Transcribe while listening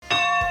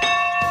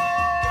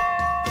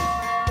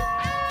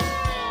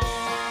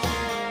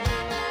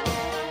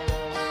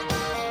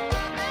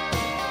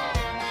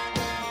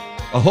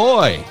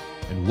Ahoy,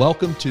 and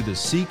welcome to the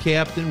Sea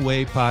Captain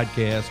Way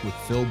podcast with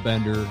Phil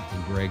Bender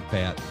and Greg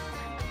Patton,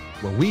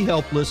 where we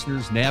help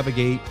listeners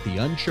navigate the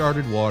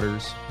uncharted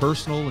waters,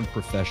 personal and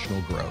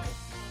professional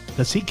growth.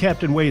 The Sea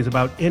Captain Way is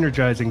about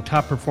energizing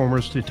top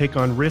performers to take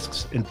on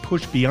risks and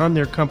push beyond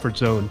their comfort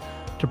zone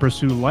to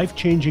pursue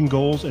life-changing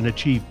goals and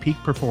achieve peak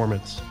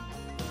performance.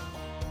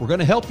 We're going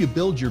to help you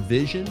build your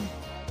vision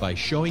by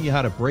showing you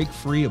how to break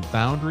free of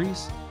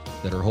boundaries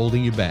that are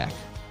holding you back.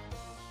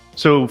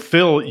 So,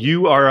 Phil,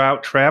 you are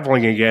out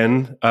traveling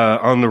again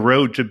on the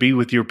road to be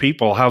with your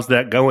people. How's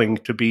that going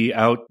to be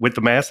out with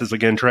the masses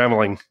again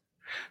traveling?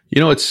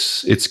 You know,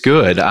 it's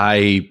good.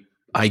 I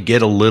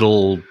get a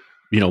little,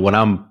 when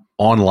I'm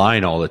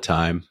online all the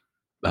time,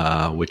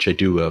 which I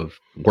do of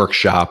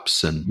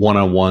workshops and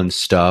one-on-one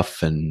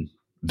stuff and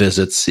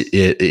visits,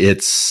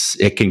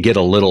 it can get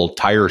a little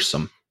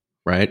tiresome,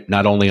 right?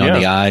 Not only on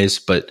the eyes,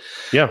 but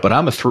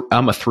I'm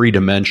a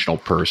three-dimensional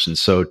person.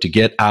 So to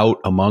get out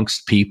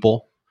amongst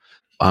people,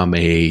 I'm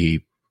a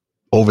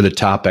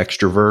over-the-top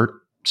extrovert.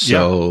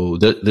 So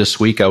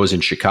this week I was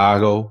in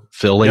Chicago,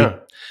 Philly,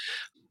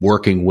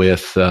 working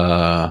with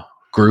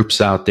groups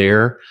out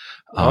there.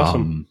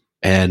 Awesome.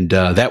 And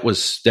that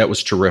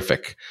was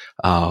terrific.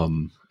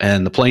 And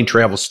the plane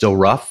travel's still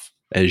rough,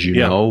 as you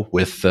know,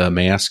 with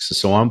masks and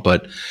so on.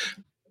 But,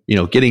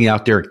 getting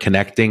out there and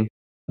connecting.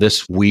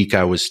 This week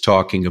I was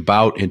talking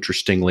about,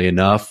 interestingly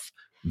enough,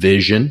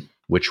 vision,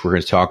 which we're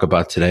going to talk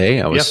about today.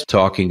 I was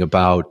talking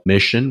about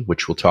mission,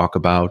 which we'll talk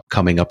about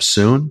coming up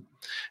soon.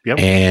 Yep.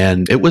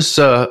 And it was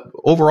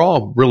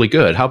overall really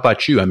good. How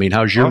about you? I mean,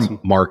 how's your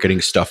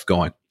marketing stuff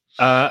going?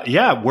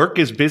 Work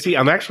is busy.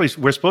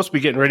 We're supposed to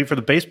be getting ready for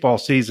the baseball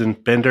season,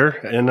 Bender,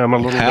 and I'm a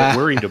little bit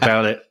worried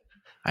about it.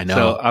 I know.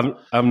 So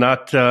I'm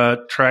not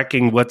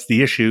tracking what's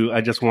the issue.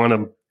 I just want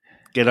to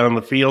get on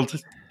the field,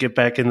 get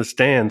back in the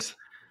stands.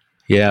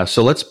 Yeah,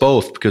 so let's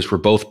both, because we're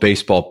both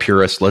baseball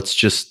purists, let's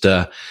just,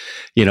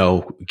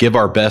 give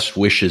our best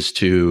wishes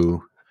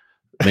to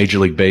Major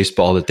League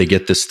Baseball that they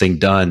get this thing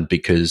done,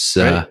 because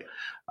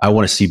I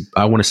want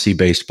to see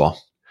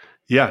baseball.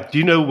 Yeah. Do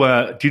you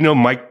know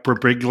Mike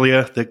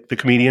Birbiglia, the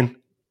comedian?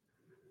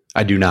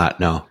 I do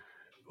not know.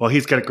 Well,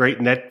 he's got a great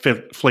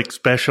Netflix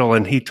special,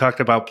 and he talked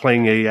about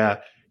playing a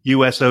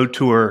USO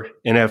tour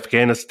in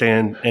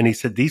Afghanistan. And he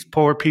said, these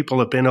poor people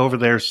have been over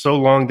there so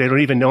long, they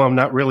don't even know I'm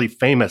not really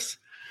famous.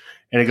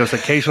 And he goes,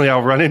 occasionally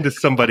I'll run into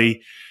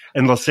somebody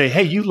and they'll say,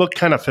 hey, you look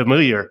kind of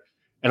familiar.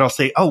 And I'll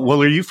say, oh,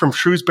 well, are you from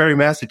Shrewsbury,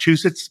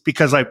 Massachusetts?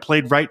 Because I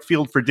played right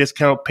field for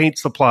Discount Paint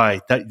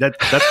Supply.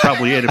 That's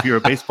probably it if you're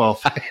a baseball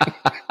fan.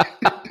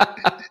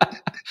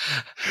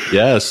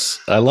 Yes,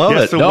 I love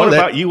it. So what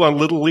about you on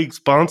Little League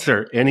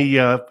sponsor?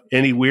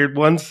 Any weird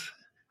ones?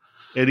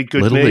 Any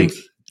good names?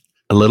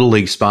 A Little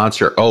League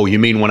sponsor. Oh, you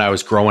mean when I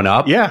was growing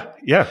up?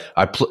 Yeah.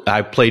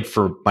 I played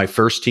for, my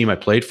first team I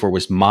played for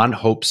was Mont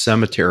Hope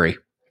Cemetery.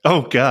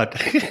 Oh, God.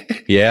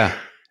 Yeah.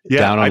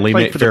 Down on Lee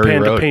played for Ferry the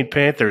Panda Road. Paint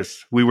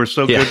Panthers. We were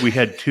so good we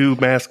had two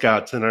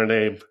mascots in our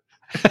name.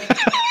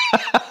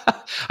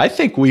 I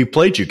think we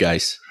played you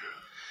guys.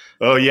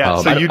 Oh,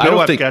 yeah. So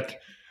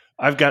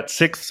I've got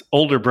 6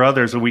 older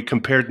brothers, and we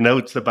compared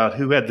notes about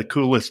who had the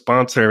coolest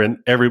sponsor, and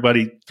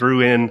everybody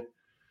threw in.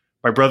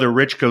 My brother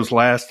Rich goes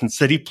last and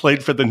said he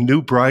played for the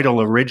New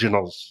Bridal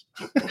Originals.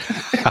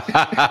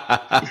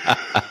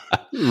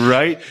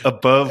 Right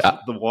above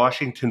the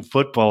Washington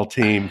football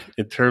team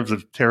in terms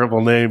of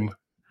terrible name.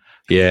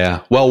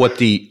 Yeah. Well,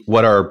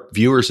 what our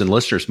viewers and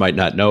listeners might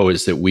not know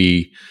is that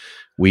we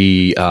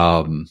grew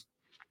up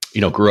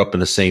in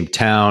the same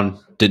town,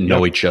 didn't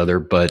know each other,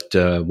 but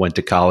went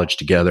to college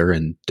together,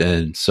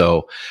 and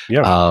so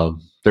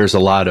there's a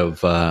lot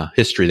of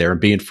history there.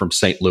 And being from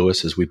St.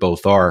 Louis, as we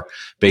both are,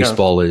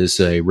 baseball is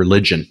a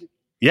religion.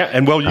 Yeah,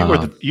 and well,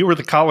 you were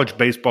the college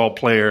baseball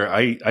player.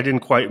 I didn't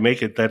quite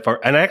make it that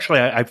far, and actually,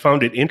 I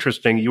found it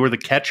interesting. You were the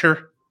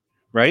catcher,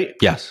 right?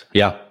 Yes.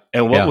 Yeah.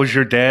 And what was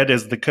your dad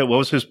as what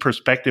was his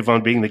perspective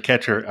on being the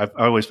catcher?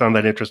 I always found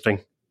that interesting.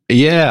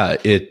 Yeah,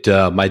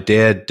 my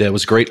dad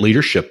was a great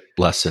leadership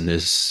lesson.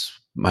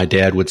 My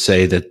dad would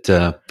say that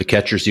the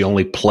catcher's the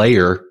only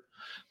player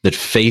that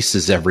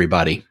faces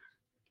everybody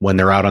when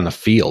they're out on the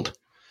field,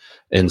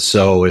 and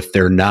so if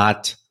they're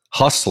not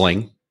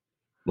hustling,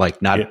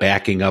 like not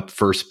backing up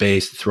first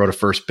base to throw to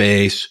first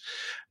base,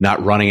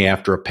 not running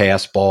after a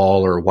pass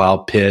ball or a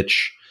wild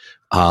pitch,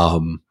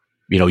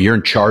 you're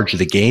in charge of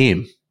the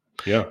game.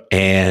 Yeah.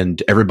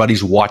 And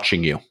everybody's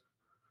watching you.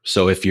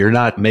 So if you're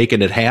not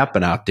making it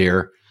happen out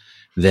there,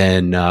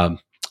 then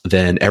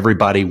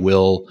everybody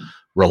will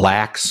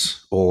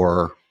relax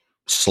or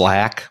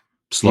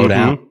slow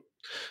down.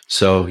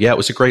 So yeah, it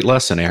was a great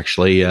lesson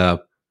actually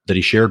that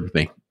he shared with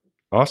me.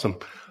 Awesome.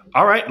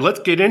 All right, let's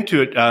get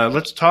into it.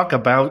 Let's talk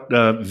about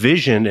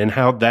vision and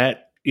how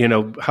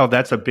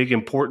that's a big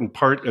important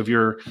part of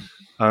your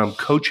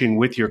coaching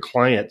with your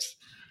clients.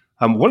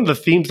 One of the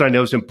themes I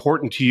know is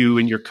important to you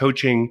in your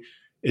coaching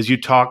is you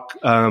talk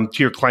to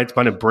your clients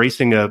about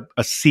embracing a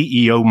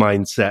CEO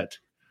mindset.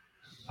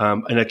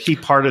 And a key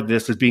part of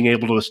this is being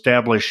able to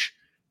establish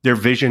their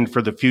vision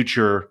for the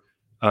future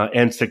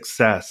and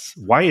success.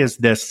 Why is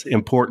this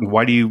important?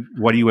 Why do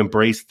you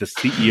embrace the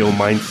CEO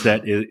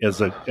mindset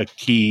as a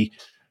key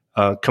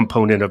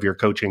component of your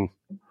coaching?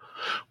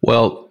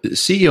 Well,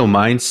 CEO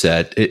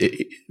mindset,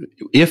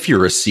 if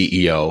you're a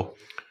CEO,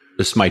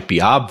 this might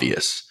be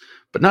obvious,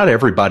 but not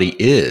everybody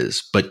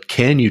is. But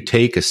can you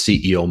take a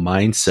CEO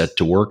mindset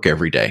to work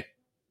every day?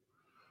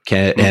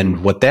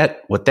 And what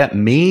that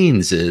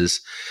means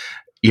is,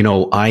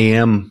 I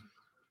am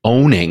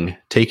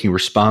taking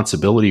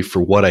responsibility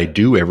for what I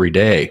do every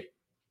day,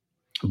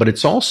 but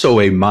it's also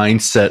a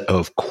mindset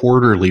of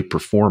quarterly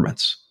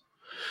performance.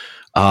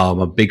 I'm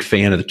a big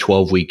fan of the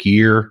 12-week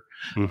year.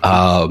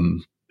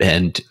 And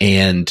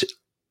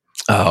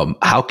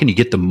how can you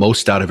get the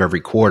most out of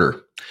every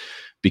quarter?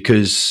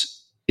 Because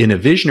in a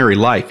visionary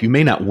life, you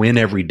may not win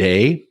every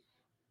day.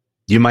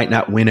 You might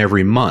not win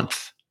every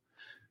month,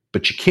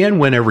 but you can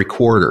win every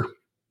quarter.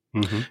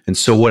 And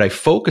so what I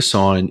focus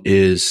on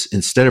is,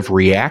 instead of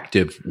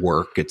reactive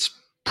work, it's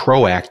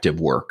proactive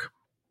work.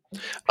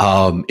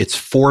 It's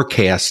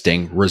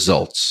forecasting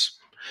results.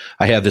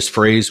 I have this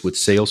phrase with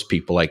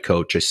salespeople I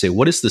coach. I say,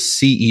 what is the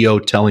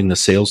CEO telling the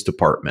sales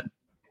department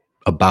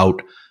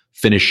about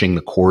finishing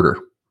the quarter?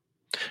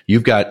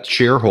 You've got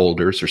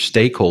shareholders or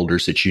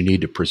stakeholders that you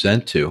need to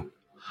present to.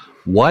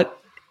 What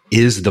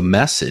is the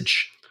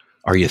message?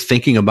 Are you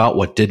thinking about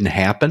what didn't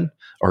happen?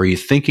 Or are you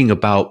thinking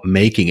about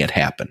making it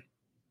happen?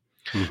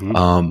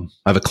 I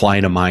have a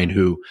client of mine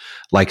who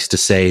likes to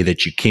say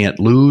that you can't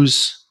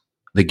lose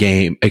the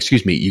game.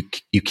 Excuse me,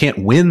 you can't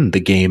win the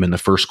game in the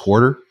first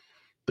quarter,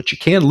 but you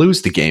can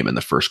lose the game in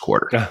the first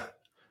quarter. Yeah.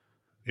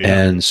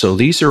 And so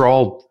these are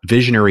all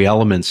visionary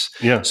elements.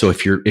 Yeah. So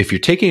if you're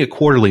taking a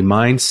quarterly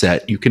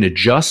mindset, you can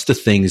adjust the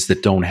things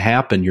that don't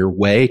happen your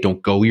way,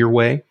 don't go your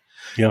way,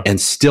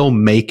 and still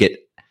make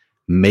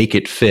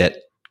it fit,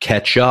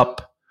 catch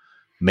up,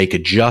 make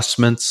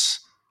adjustments,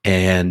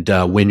 and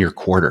win your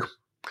quarter.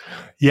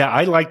 Yeah,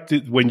 I liked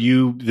it when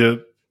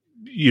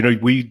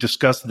we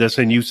discussed this,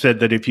 and you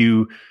said that if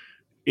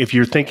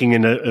you're thinking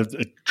in a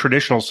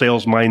traditional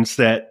sales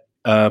mindset,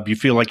 you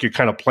feel like you're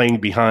kind of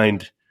playing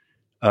behind,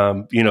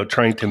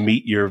 trying to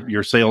meet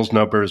your sales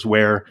numbers.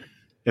 Where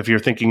if you're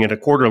thinking in a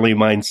quarterly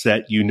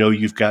mindset,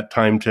 you've got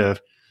time to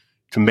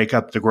make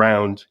up the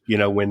ground,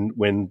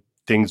 when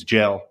things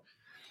gel.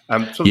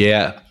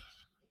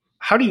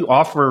 How do you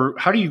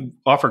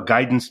offer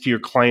guidance to your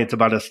clients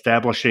about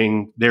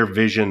establishing their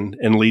vision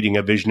and leading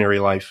a visionary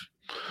life?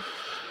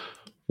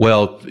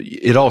 Well,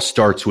 it all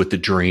starts with the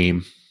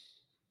dream.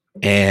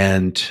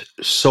 And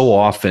so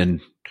often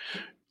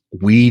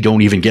we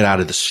don't even get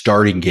out of the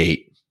starting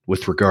gate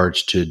with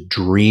regards to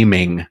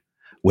dreaming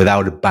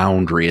without a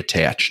boundary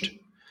attached.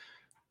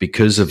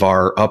 Because of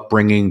our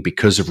upbringing,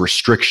 because of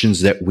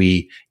restrictions that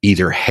we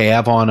either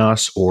have on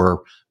us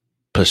or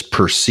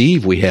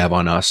perceive we have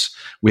on us,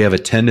 we have a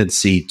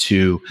tendency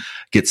to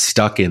get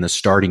stuck in the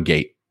starting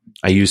gate.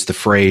 I use the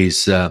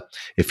phrase,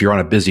 if you're on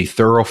a busy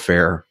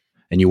thoroughfare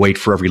and you wait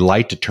for every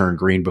light to turn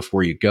green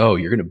before you go,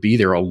 you're going to be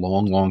there a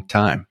long, long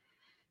time.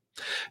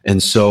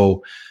 And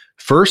so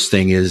first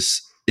thing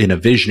is, in a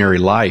visionary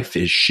life,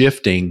 is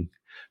shifting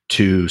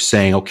to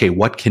saying, okay,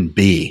 what can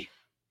be?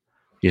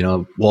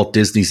 Walt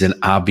Disney's an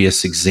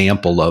obvious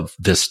example of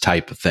this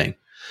type of thing.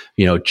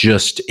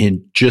 Just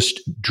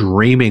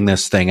dreaming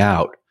this thing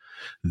out.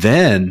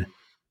 Then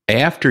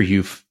after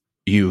you've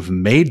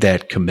made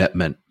that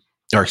commitment,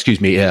 or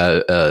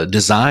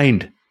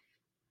designed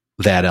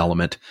that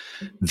element,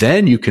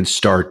 then you can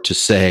start to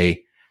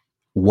say,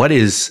 what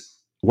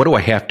do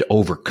I have to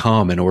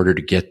overcome in order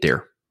to get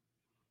there?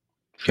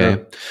 Okay.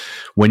 Sure.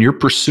 When you're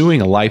pursuing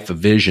a life of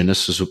vision,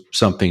 this is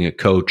something a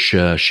coach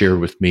shared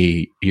with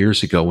me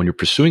years ago. When you're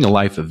pursuing a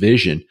life of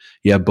vision,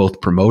 you have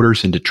both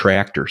promoters and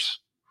detractors,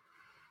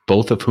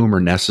 both of whom are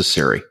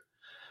necessary.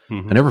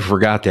 I never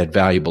forgot that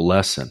valuable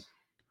lesson.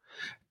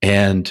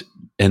 And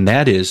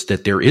that is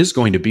that there is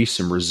going to be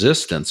some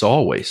resistance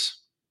always.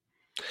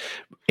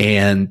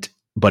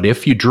 But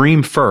if you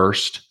dream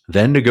first,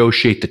 then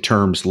negotiate the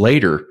terms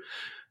later,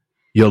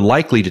 you're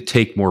likely to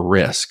take more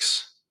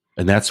risks.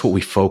 And that's what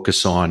we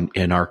focus on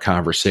in our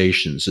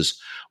conversations, is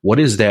what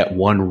is that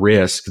one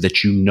risk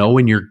that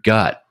in your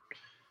gut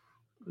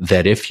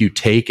that if you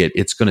take it,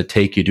 it's going to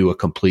take you to a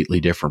completely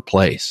different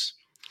place.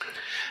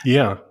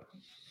 Yeah.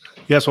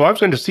 Yeah. So I was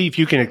going to see if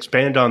you can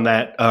expand on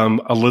that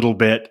a little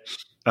bit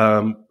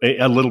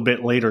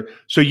later.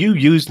 So you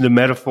used the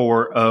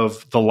metaphor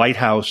of the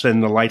lighthouse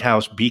and the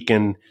lighthouse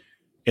beacon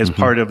as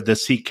part of the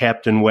Sea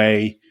Captain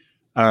Way.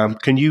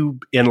 Can you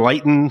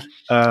enlighten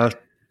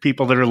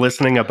people that are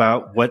listening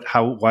about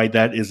why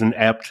that is an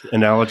apt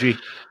analogy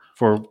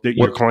for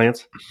your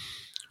clients?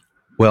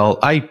 Well,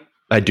 I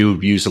do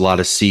use a lot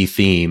of sea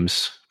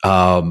themes,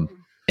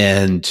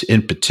 and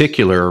in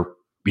particular,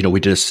 we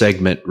did a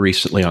segment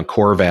recently on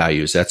core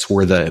values. That's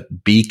where the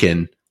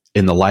beacon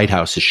in the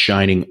lighthouse is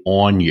shining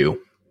on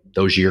you.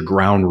 Those are your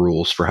ground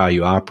rules for how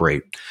you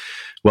operate.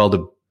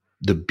 Well,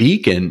 the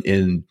beacon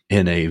in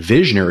a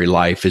visionary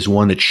life is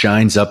one that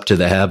shines up to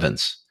the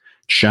heavens,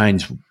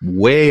 shines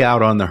way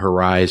out on the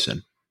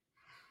horizon.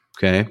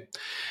 Okay.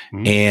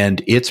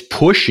 and it's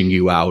pushing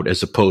you out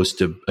as opposed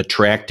to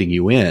attracting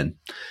you in.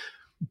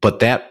 But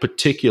that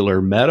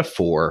particular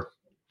metaphor,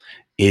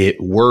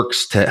 it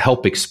works to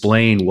help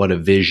explain what a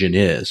vision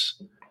is.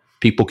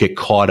 People get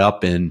caught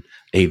up in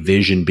a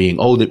vision being,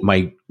 that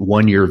my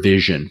 1-year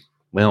vision.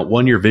 Well,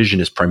 1-year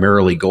vision is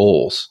primarily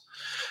goals.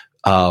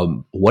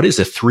 What is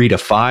a 3 to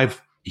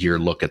 5 year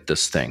look at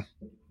this thing?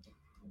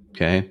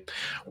 Okay.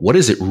 What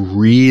does it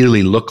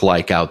really look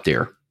like out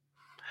there?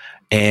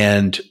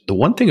 And the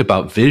one thing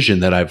about vision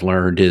that I've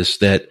learned is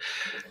that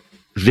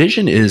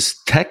vision is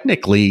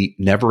technically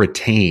never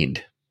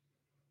attained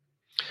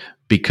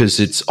because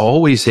it's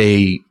always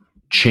a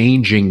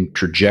changing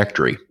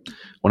trajectory.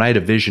 When I had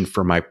a vision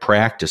for my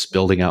practice,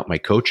 building out my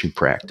coaching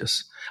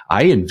practice,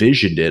 I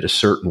envisioned it a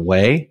certain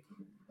way.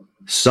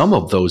 Some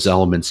of those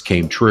elements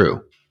came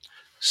true.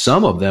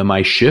 Some of them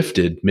I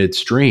shifted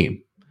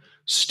midstream,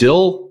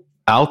 still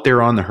out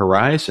there on the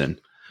horizon,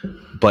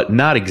 but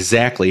not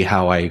exactly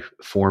how I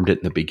formed it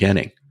in the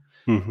beginning.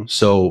 Mm-hmm.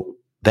 So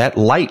that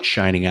light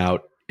shining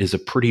out is a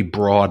pretty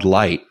broad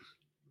light,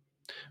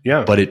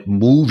 but it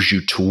moves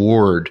you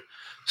toward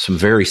some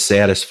very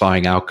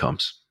satisfying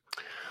outcomes.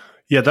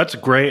 Yeah, that's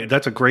great.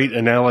 That's a great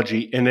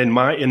analogy.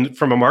 And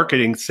from a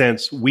marketing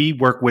sense, we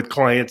work with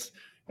clients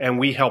and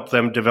we help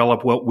them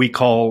develop what we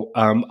call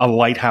a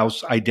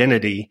lighthouse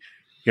identity,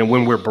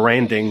 when we're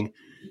branding.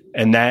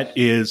 And that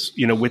is,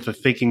 with the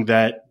thinking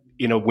that,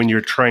 when you're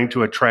trying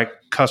to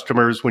attract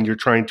customers, when you're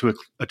trying to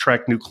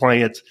attract new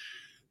clients,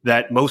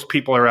 that most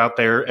people are out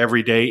there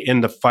every day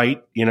in the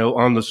fight,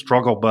 on the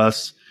struggle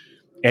bus,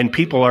 and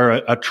people are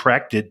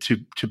attracted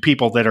to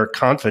people that are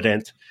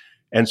confident.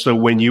 And so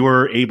when you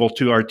are able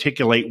to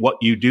articulate what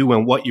you do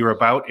and what you're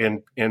about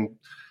and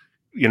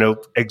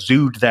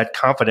exude that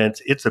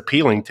confidence, it's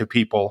appealing to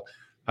people,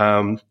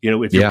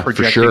 if you're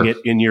projecting it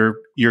in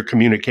your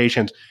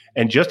communications.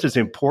 And just as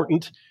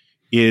important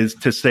is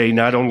to say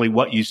not only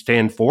what you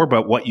stand for,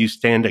 but what you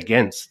stand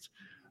against.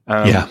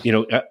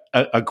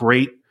 A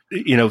great,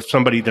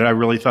 somebody that I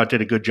really thought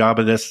did a good job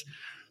of this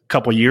a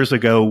couple of years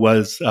ago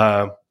was,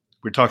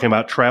 we're talking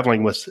about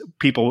traveling with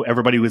people.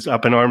 Everybody was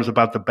up in arms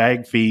about the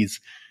bag fees,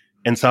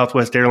 and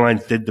Southwest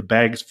Airlines did the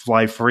bags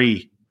fly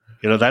free.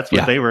 That's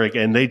what they were,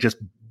 and they just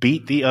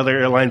beat the other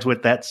airlines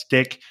with that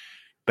stick.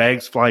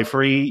 Bags fly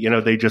free.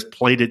 They just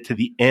played it to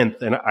the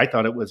nth, and I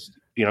thought it was,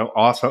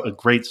 awesome, a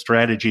great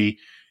strategy,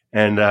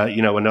 and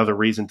another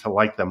reason to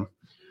like them.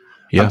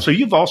 Yeah. So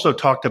you've also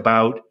talked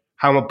about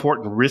how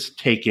important risk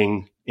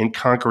taking in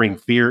conquering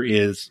fear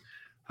is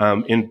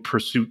in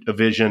pursuit of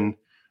vision.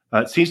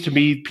 It seems to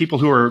me people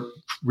who are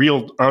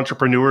real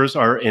entrepreneurs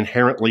are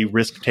inherently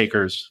risk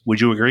takers.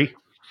 Would you agree?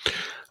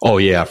 Oh,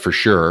 yeah, for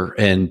sure.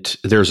 And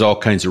there's all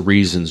kinds of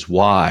reasons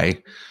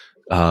why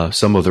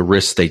some of the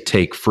risks they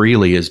take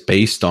freely is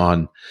based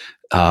on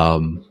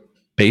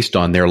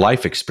their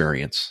life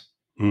experience.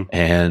 Mm.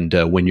 And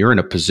when you're in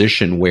a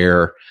position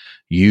where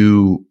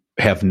you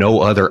have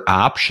no other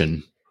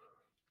option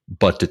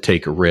but to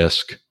take a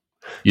risk,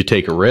 you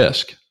take a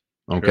risk.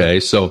 Okay.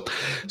 Sure.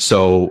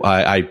 So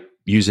I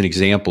use an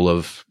example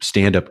of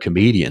stand-up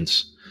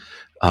comedians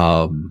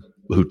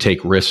who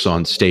take risks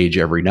on stage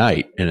every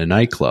night in a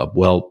nightclub.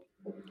 Well,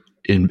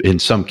 in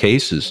some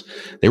cases,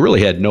 they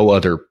really had no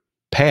other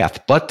path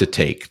but to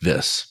take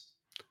this.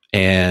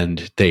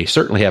 And they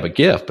certainly have a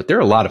gift, but there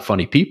are a lot of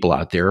funny people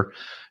out there.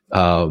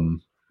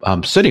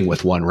 I'm sitting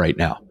with one right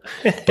now,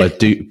 but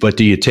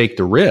do you take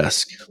the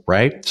risk,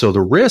 right? So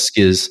the risk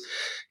is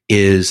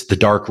the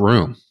dark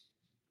room.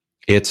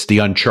 It's the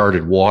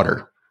uncharted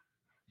water.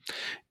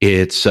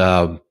 It's,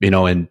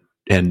 and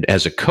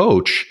as a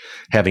coach,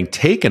 having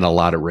taken a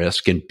lot of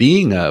risk and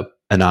being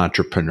an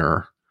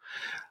entrepreneur,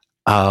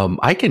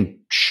 I can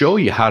show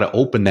you how to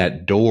open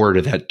that door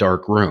to that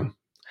dark room.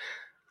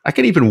 I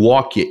can even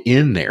walk you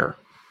in there,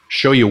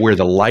 show you where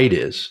the light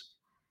is.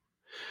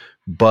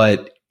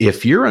 But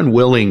if you're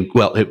unwilling,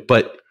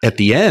 but at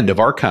the end of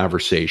our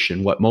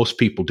conversation, what most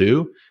people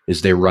do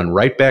is they run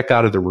right back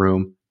out of the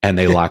room and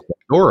they lock the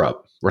door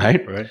up,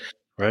 right?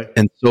 Right.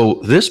 And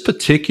so this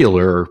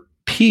particular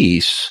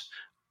piece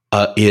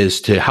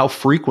is to how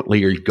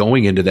frequently are you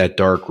going into that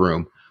dark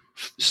room,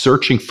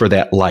 searching for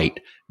that light,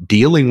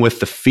 dealing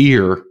with the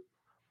fear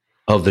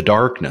of the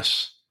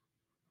darkness,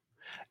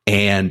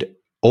 and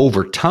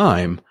over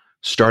time,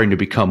 starting to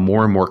become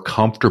more and more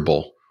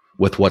comfortable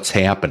with what's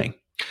happening.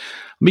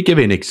 Let me give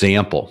you an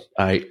example.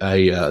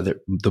 The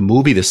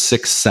movie The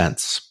Sixth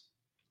Sense.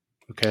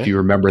 Okay. If you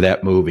remember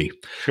that movie,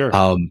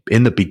 sure.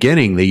 In the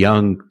beginning, the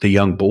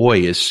young boy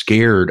is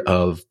scared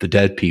of the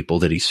dead people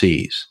that he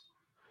sees,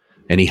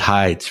 and he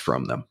hides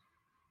from them.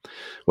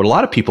 What a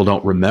lot of people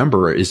don't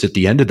remember is at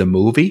the end of the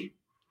movie.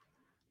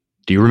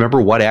 Do you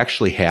remember what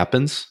actually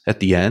happens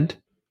at the end?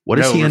 What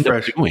does he end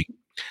up doing?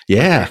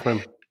 Yeah,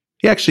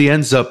 he actually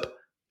ends up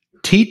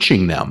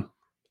teaching them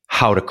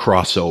how to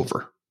cross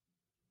over.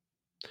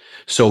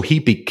 So he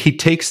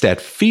takes that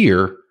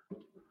fear,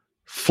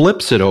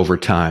 flips it over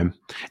time,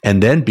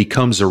 and then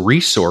becomes a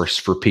resource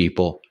for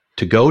people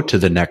to go to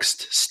the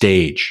next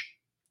stage.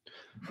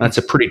 That's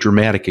a pretty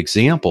dramatic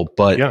example,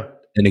 but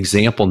an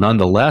example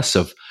nonetheless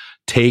of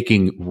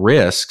taking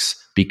risks,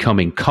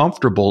 becoming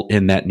comfortable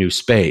in that new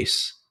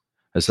space.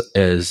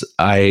 As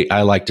I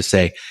like to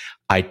say,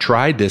 I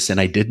tried this and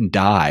I didn't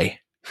die.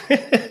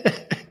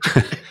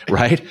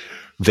 Right?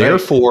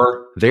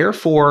 Therefore,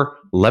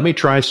 let me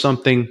try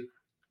something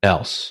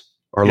else,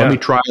 or let me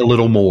try a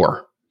little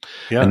more.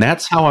 Yeah. And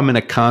that's how I'm in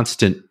a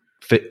constant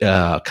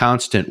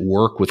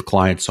work with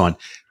clients on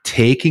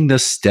taking the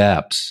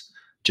steps.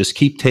 Just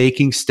keep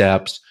taking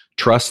steps,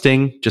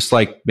 trusting, just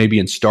like maybe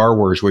in Star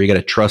Wars where you got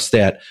to trust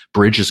that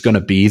bridge is going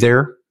to be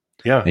there.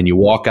 Yeah. And you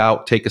walk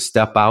out, take a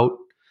step out,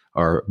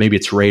 or maybe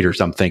it's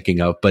Raiders I'm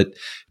thinking of, but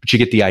you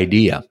get the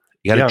idea.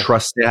 You got to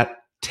trust that,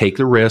 take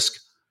the risk,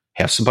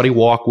 have somebody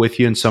walk with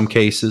you in some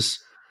cases.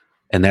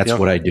 And that's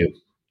what I do.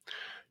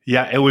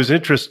 Yeah, it was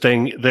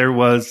interesting. There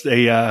was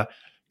a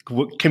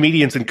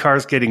comedians in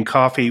cars getting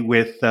coffee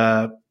with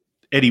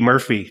Eddie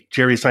Murphy,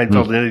 Jerry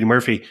Seinfeld and Eddie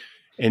Murphy.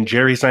 And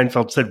Jerry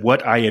Seinfeld said,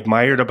 what I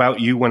admired about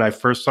you when I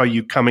first saw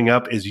you coming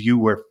up is you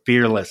were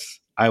fearless.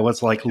 I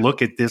was like,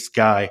 look at this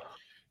guy.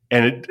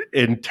 And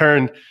in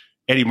turn,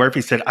 Eddie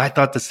Murphy said, I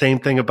thought the same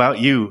thing about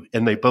you.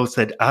 And they both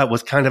said, it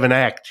was kind of an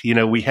act. You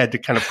know, we had to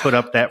kind of put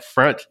up that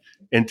front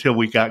until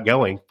we got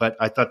going. But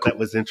I thought that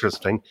was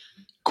interesting.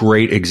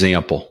 Great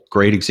example.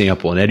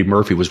 And Eddie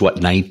Murphy was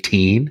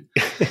 19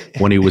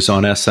 when he was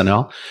on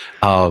SNL.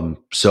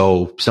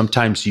 So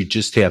sometimes you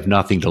just have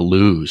nothing to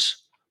lose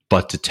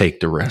but to take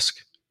the risk.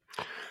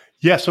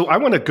 Yeah. So I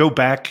want to go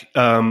back,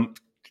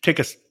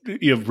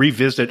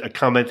 revisit a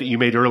comment that you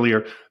made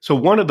earlier. So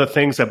one of the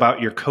things about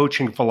your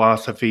coaching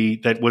philosophy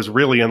that was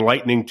really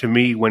enlightening to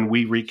me when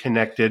we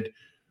reconnected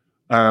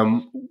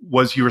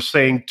was you were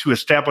saying to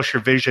establish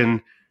your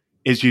vision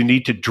is you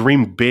need to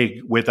dream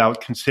big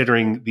without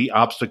considering the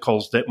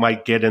obstacles that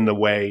might get in the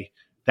way.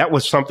 That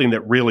was something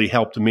that really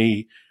helped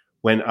me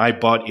when I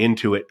bought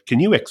into it. Can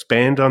you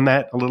expand on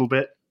that a little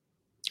bit?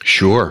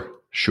 Sure.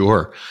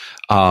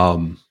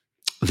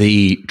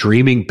 The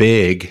dreaming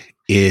big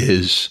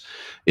is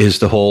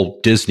the whole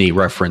Disney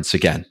reference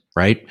again,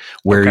 right?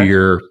 Where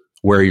you're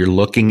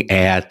looking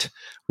at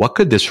what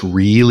could this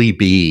really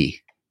be?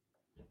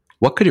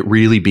 What could it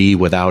really be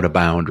without a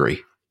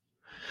boundary?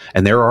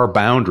 And there are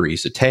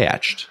boundaries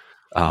attached.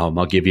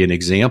 I'll give you an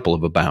example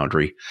of a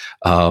boundary.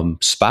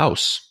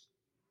 Spouse,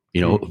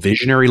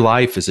 visionary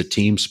life is a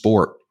team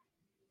sport.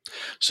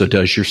 So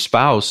does your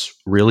spouse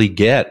really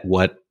get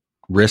what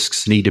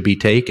risks need to be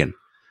taken?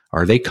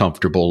 Are they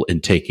comfortable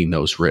in taking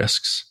those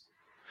risks?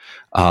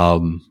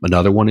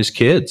 Another one is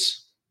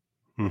kids.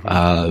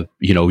 Mm-hmm.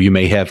 You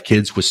may have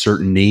kids with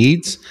certain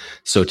needs.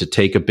 So to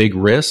take a big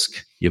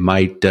risk, you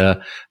might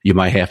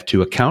have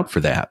to account for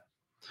that.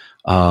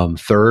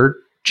 Third,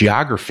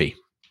 geography,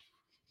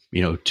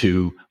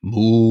 to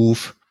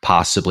move,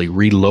 possibly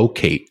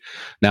relocate.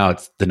 Now,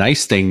 the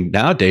nice thing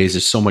nowadays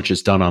is so much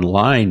is done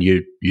online.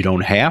 You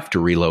don't have to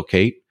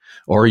relocate,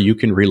 or you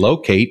can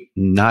relocate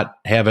and not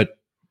have it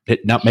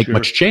not make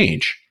much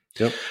change.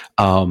 Yep.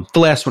 The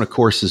last one, of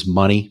course, is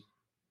money.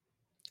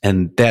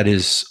 And that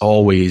is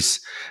always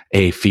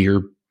a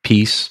fear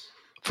piece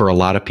for a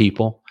lot of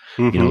people.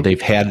 Mm-hmm.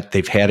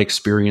 They've had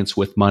experience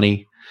with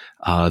money.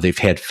 They've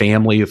had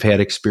family who've had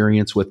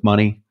experience with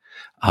money,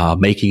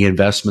 making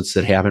investments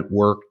that haven't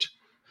worked.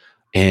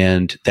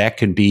 And that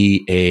can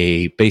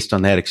be based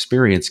on that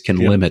experience can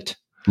limit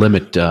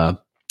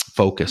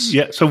focus.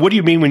 Yeah. So what do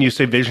you mean when you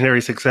say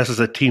visionary success is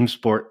a team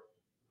sport?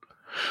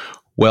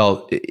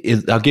 Well,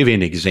 I'll give you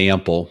an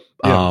example.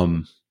 Yeah.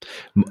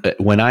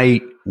 When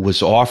I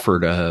was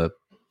offered a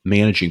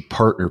managing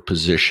partner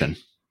position,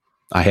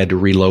 I had to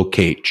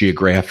relocate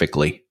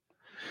geographically.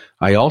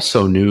 I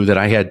also knew that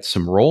I had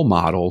some role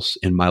models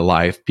in my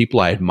life, people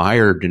I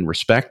admired and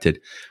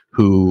respected,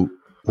 who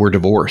were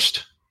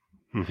divorced.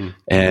 Mm-hmm.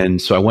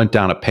 And so I went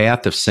down a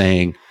path of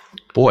saying,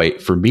 boy,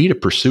 for me to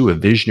pursue a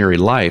visionary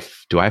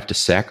life, do I have to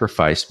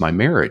sacrifice my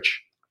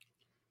marriage?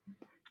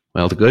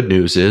 Well, the good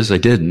news is I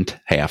didn't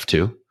have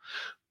to.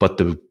 But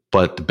the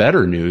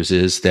better news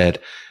is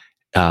that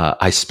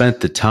I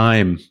spent the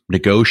time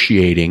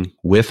negotiating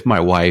with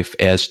my wife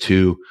as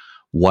to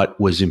what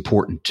was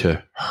important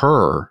to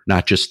her,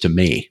 not just to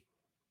me.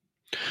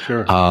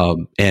 Sure.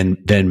 And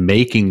then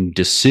making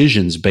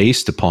decisions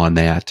based upon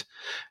that.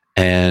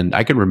 And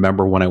I can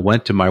remember when I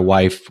went to my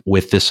wife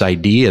with this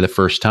idea the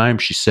first time,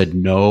 she said,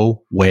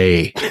 "No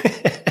way."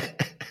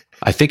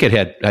 I think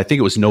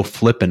it was no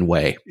flipping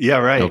way. Yeah,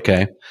 right.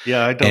 Okay.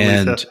 Yeah, I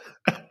don't.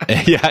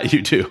 Yeah,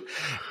 you do.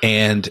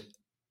 And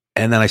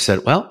then I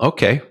said, well,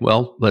 okay,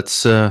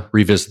 let's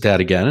revisit that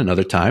again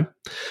another time.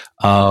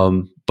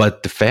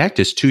 But the fact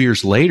is 2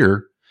 years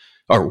later,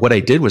 or what I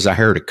did was I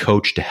hired a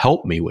coach to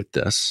help me with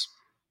this.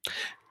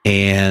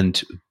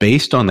 And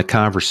based on the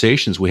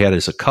conversations we had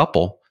as a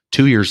couple,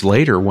 2 years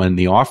later, when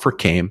the offer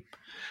came,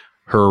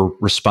 her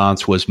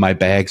response was, "My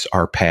bags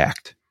are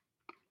packed."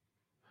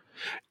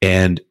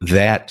 And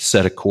that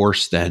set a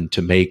course then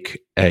to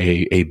make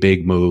a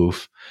big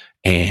move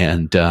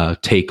and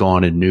take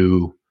on a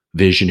new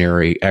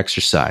visionary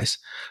exercise.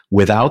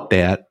 Without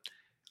that,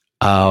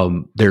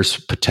 there's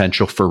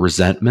potential for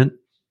resentment.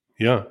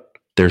 Yeah.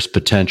 There's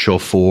potential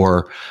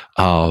for,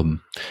 where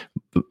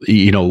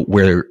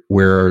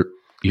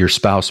your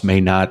spouse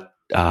may not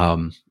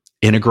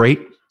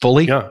integrate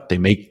fully. Yeah. They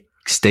may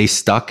stay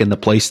stuck in the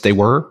place they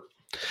were.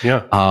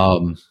 Yeah.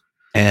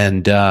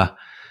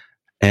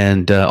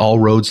 And all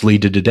roads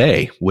lead to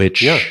today,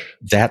 which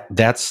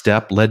that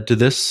step led to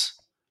this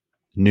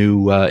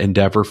new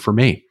endeavor for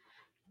me.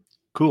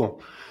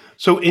 Cool.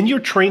 So in your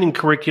training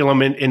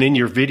curriculum and in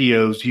your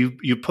videos,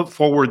 you put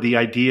forward the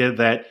idea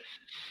that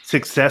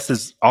success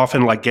is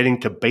often like getting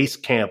to base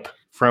camp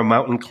for a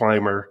mountain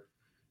climber,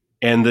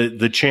 and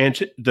the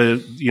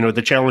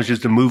challenge is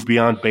to move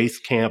beyond base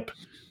camp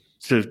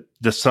to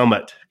the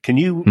summit. Can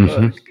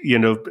you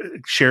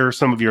share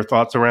some of your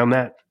thoughts around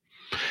that?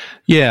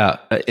 Yeah,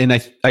 and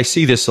I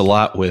see this a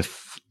lot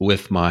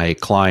with my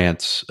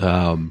clients,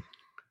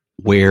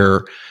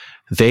 where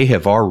they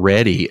have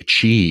already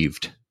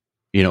achieved,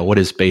 what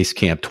is base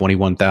camp,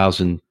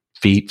 21,000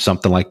 feet,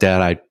 something like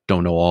that. I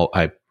don't know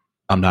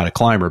I'm not a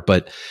climber,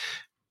 but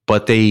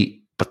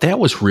that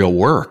was real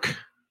work.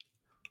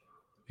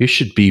 You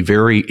should be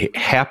very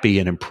happy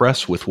and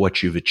impressed with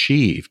what you've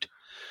achieved.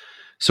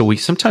 So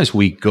sometimes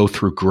we go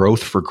through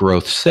growth for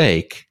growth's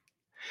sake,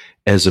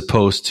 as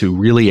opposed to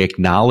really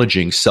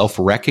acknowledging,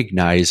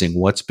 self-recognizing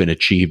what's been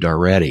achieved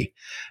already.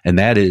 And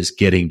that is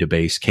getting to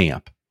base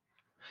camp.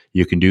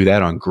 You can do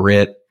that on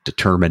grit,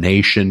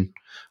 determination,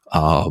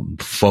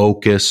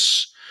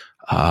 focus,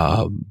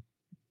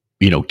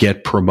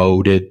 get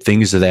promoted,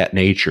 things of that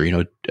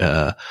nature,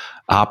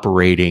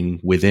 operating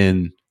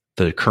within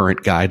the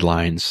current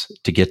guidelines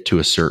to get to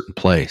a certain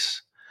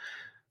place.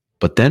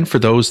 But then for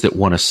those that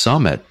want to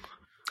summit,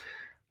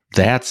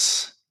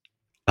 that's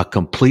a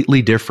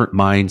completely different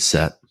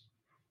mindset.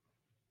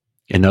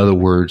 In other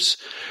words,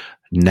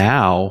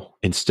 now,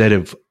 instead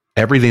of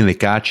everything that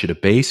got you to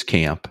base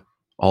camp,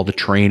 all the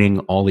training,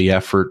 all the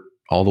effort,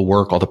 all the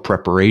work, all the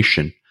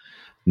preparation,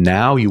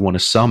 now you want to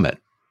summit.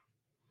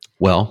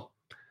 Well,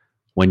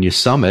 when you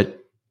summit,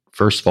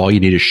 first of all, you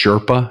need a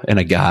Sherpa and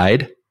a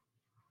guide,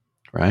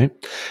 right?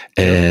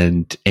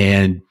 And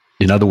in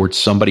other words,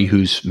 somebody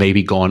who's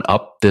maybe gone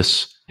up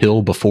this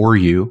hill before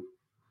you,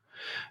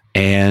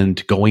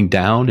 and going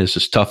down is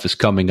as tough as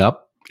coming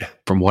up,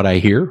 from what I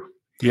hear.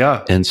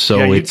 Yeah. And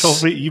so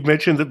you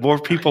mentioned that more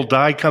people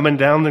die coming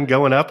down than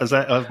going up.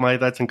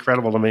 That's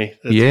incredible to me.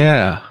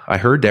 I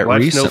heard that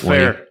recently.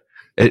 No fair.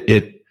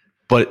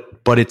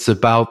 But it's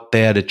about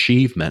that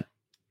achievement.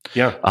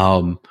 Yeah.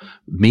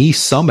 Me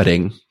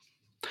summiting,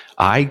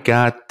 I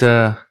got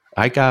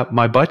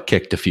my butt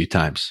kicked a few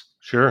times.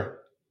 Sure.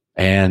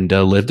 And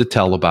lived to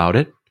tell about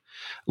it.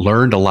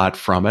 Learned a lot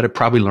from it. I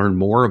probably learned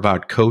more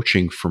about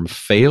coaching from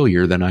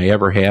failure than I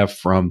ever have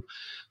from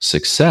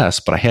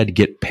success, but I had to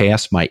get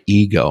past my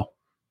ego.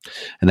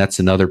 And that's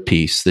another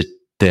piece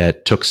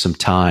that took some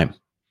time,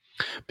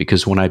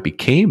 because when I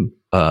became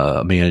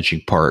a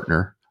managing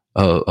partner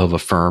of a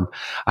firm,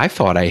 I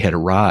thought I had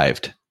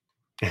arrived.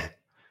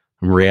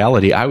 In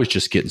reality, I was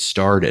just getting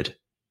started.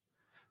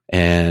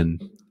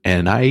 And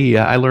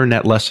I learned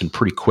that lesson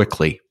pretty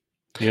quickly.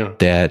 Yeah.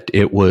 That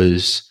it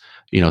was,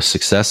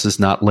 success is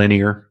not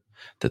linear,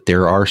 that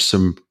there are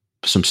some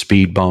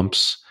speed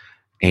bumps,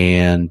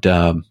 and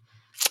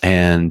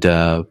in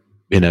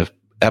a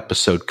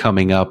episode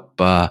coming up,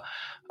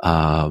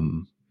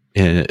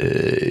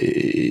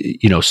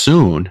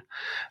 soon,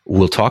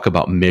 we'll talk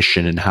about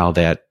mission and how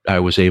that I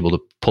was able to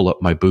pull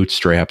up my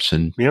bootstraps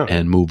and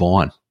move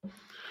on.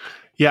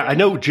 Yeah, I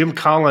know Jim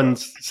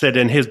Collins said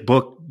in his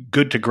book,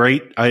 Good to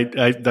Great.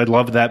 I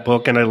love that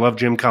book, and I love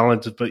Jim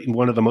Collins, but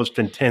one of the most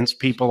intense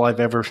people I've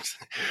ever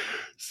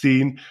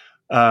seen.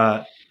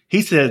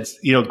 He says,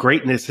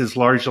 greatness is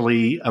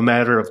largely a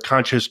matter of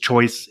conscious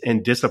choice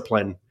and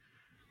discipline.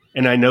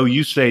 And I know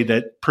you say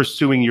that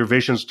pursuing your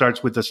vision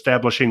starts with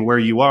establishing where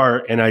you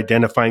are and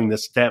identifying the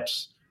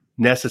steps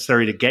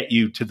necessary to get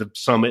you to the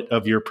summit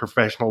of your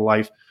professional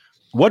life.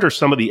 What are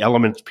some of the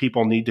elements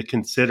people need to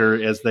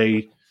consider as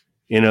they,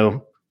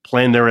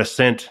 plan their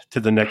ascent to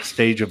the next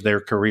stage of their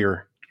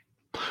career?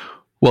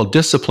 Well,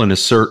 discipline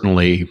is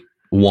certainly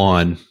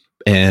one.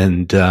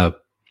 And the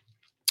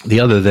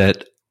other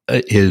that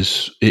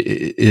is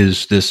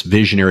this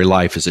visionary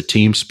life is a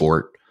team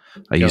sport.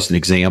 I used an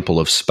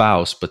example of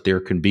spouse, but there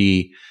can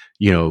be,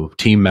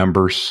 team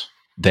members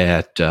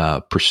that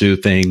pursue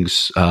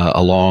things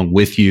along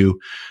with you.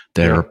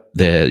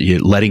 That you're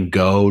letting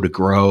go to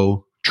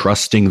grow,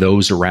 trusting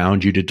those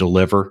around you to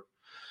deliver.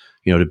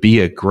 To be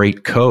a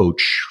great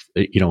coach,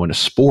 in a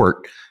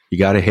sport, you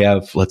got to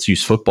have, let's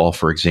use football,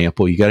 for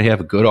example, you got to have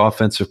a good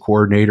offensive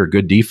coordinator, a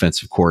good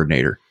defensive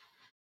coordinator.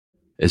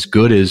 As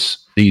good as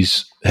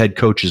these head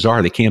coaches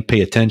are, they can't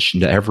pay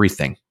attention to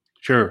everything.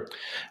 Sure.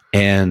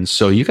 And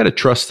so you got to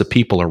trust the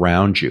people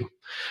around you.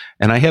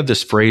 And I have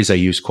this phrase I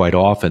use quite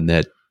often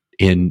that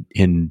in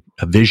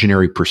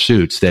visionary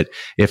pursuits, that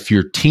if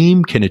your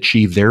team can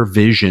achieve their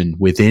vision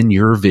within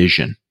your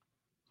vision,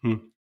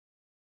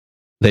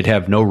 they'd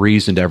have no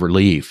reason to ever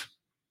leave.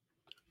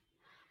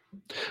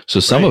 So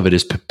some of it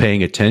is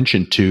paying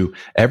attention to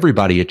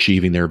everybody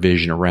achieving their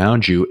vision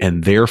around you,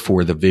 and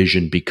therefore the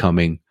vision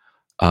becoming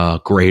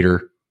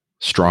greater,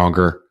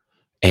 stronger,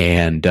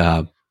 and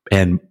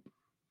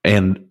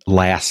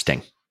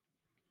lasting.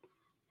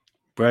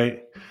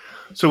 Right.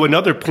 So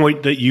another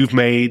point that you've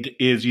made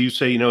is you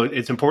say,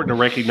 it's important to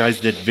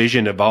recognize that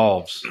vision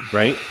evolves,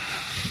 right?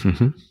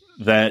 Mm-hmm.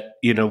 That,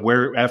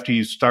 where after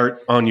you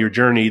start on your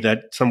journey,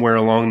 that somewhere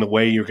along the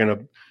way, you're going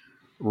to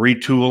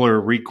retool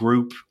or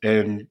regroup,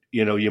 and,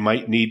 you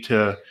might need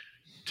to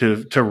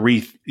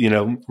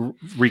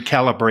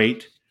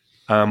recalibrate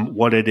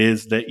what it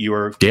is that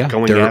you're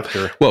going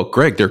after. Well,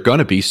 Greg, there are going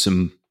to be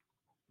some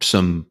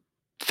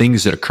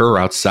things that occur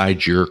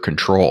outside your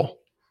control.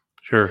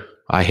 Sure.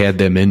 I had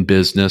them in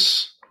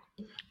business.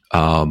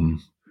 I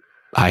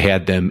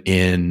had them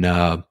in,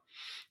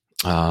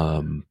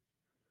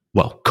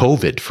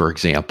 COVID, for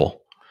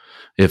example.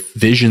 If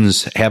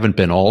visions haven't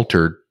been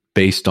altered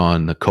based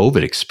on the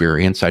COVID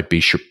experience, I'd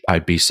be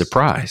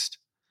surprised.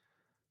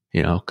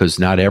 Because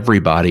not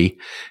everybody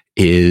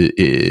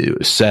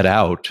is set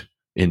out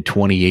in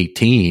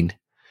 2018.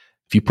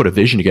 If you put a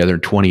vision together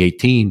in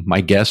 2018,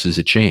 my guess is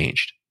it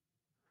changed.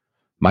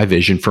 My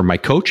vision for my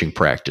coaching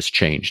practice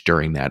changed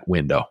during that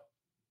window.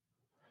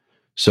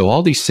 So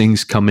all these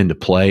things come into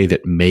play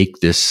that make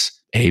this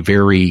a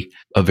very,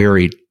 I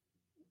don't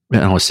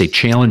want to say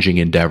challenging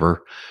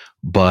endeavor,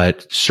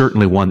 but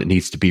certainly one that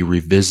needs to be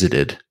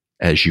revisited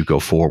as you go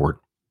forward.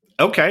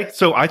 Okay.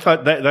 So I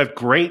thought that's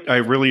great. I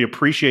really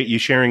appreciate you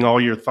sharing all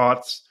your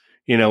thoughts,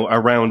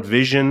 around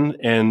vision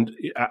and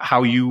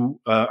how you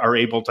are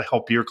able to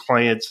help your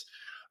clients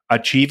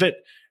achieve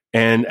it.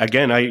 And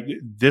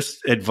again, this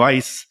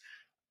advice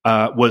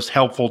was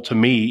helpful to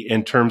me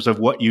in terms of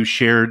what you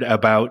shared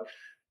about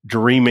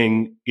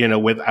dreaming,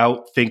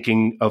 without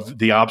thinking of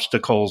the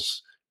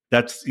obstacles.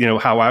 That's,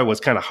 how I was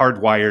kind of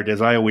hardwired, as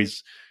I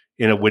always,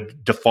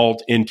 would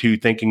default into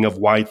thinking of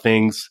why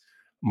things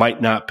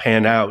might not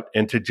pan out,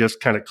 and to just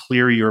kind of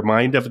clear your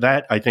mind of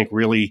that, I think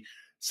really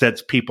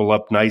sets people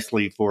up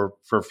nicely for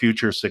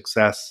future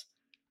success.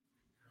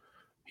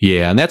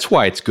 Yeah. And that's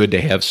why it's good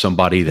to have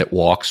somebody that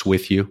walks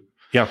with you.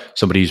 Yeah.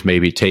 Somebody who's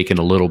maybe taken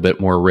a little bit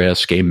more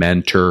risk, a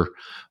mentor,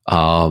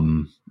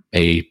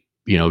 a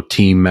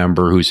team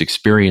member who's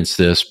experienced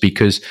this,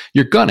 because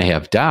you're going to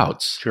have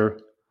doubts. Sure.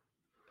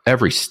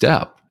 Every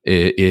step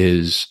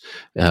is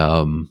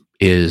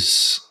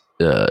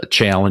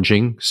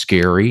challenging,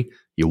 scary.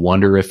 You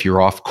wonder if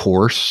you're off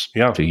course,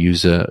 to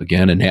use a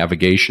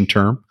navigation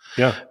term.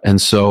 Yeah. And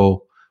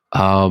so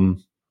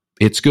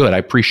it's good. I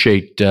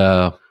appreciate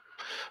all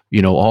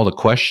the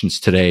questions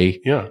today.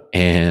 Yeah.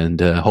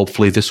 And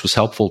hopefully this was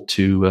helpful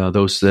to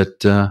those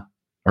that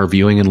are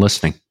viewing and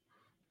listening.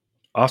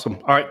 Awesome.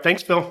 All right.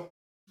 Thanks, Phil.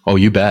 Oh,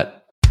 you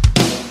bet.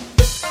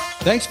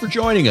 Thanks for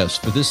joining us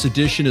for this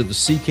edition of the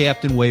Sea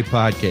Captain Way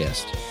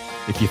podcast.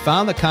 If you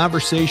found the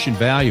conversation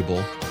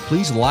valuable,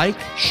 please like,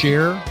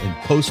 share, and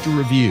post a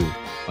review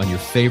on your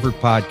favorite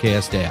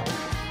podcast app.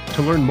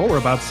 To learn more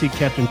about Sea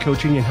Captain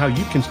Coaching and how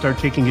you can start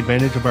taking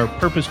advantage of our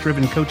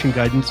purpose-driven coaching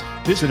guidance,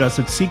 visit us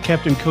at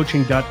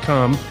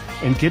seacaptaincoaching.com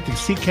and get the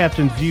Sea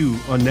Captain view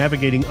on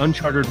navigating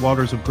uncharted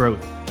waters of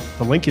growth.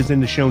 The link is in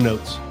the show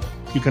notes.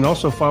 You can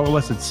also follow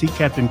us at Sea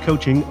Captain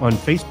Coaching on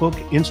Facebook,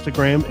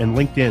 Instagram, and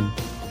LinkedIn.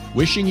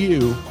 Wishing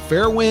you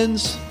fair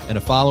winds and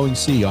a following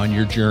sea on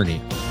your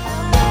journey.